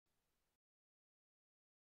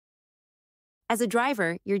As a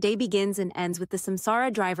driver, your day begins and ends with the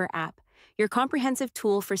Samsara Driver App, your comprehensive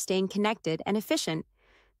tool for staying connected and efficient.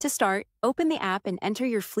 To start, open the app and enter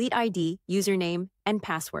your fleet ID, username, and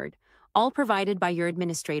password, all provided by your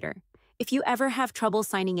administrator. If you ever have trouble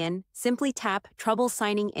signing in, simply tap Trouble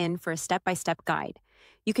Signing In for a step-by-step guide.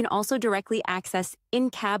 You can also directly access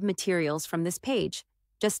in-cab materials from this page.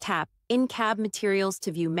 Just tap In-Cab Materials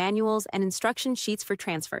to view manuals and instruction sheets for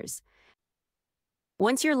transfers.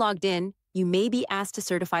 Once you're logged in, you may be asked to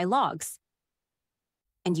certify logs,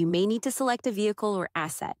 and you may need to select a vehicle or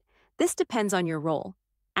asset. This depends on your role.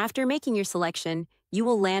 After making your selection, you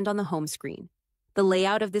will land on the home screen. The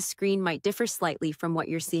layout of this screen might differ slightly from what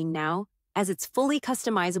you're seeing now, as it's fully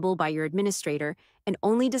customizable by your administrator and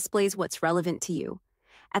only displays what's relevant to you.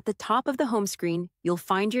 At the top of the home screen, you'll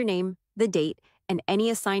find your name, the date, and any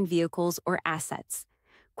assigned vehicles or assets.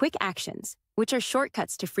 Quick actions, which are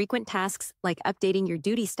shortcuts to frequent tasks like updating your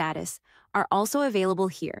duty status, are also available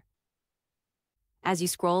here. As you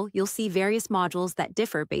scroll, you'll see various modules that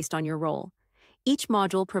differ based on your role. Each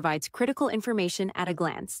module provides critical information at a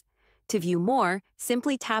glance. To view more,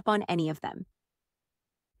 simply tap on any of them.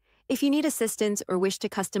 If you need assistance or wish to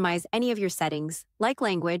customize any of your settings, like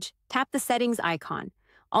language, tap the Settings icon.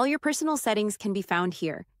 All your personal settings can be found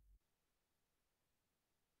here.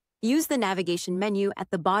 Use the navigation menu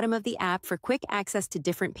at the bottom of the app for quick access to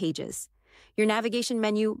different pages. Your navigation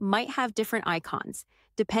menu might have different icons,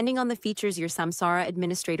 depending on the features your Samsara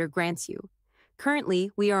administrator grants you.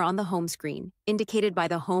 Currently, we are on the home screen, indicated by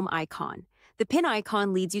the home icon. The pin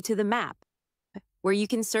icon leads you to the map, where you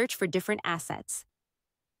can search for different assets.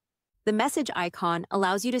 The message icon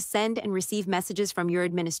allows you to send and receive messages from your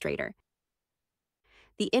administrator.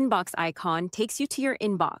 The inbox icon takes you to your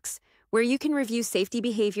inbox, where you can review safety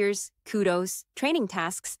behaviors, kudos, training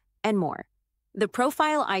tasks, and more. The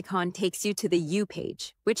profile icon takes you to the You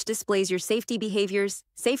page, which displays your safety behaviors,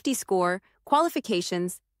 safety score,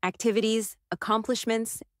 qualifications, activities,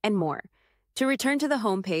 accomplishments, and more. To return to the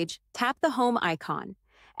home page, tap the Home icon.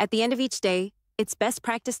 At the end of each day, it's best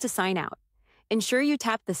practice to sign out. Ensure you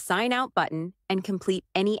tap the Sign Out button and complete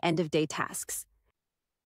any end-of-day tasks.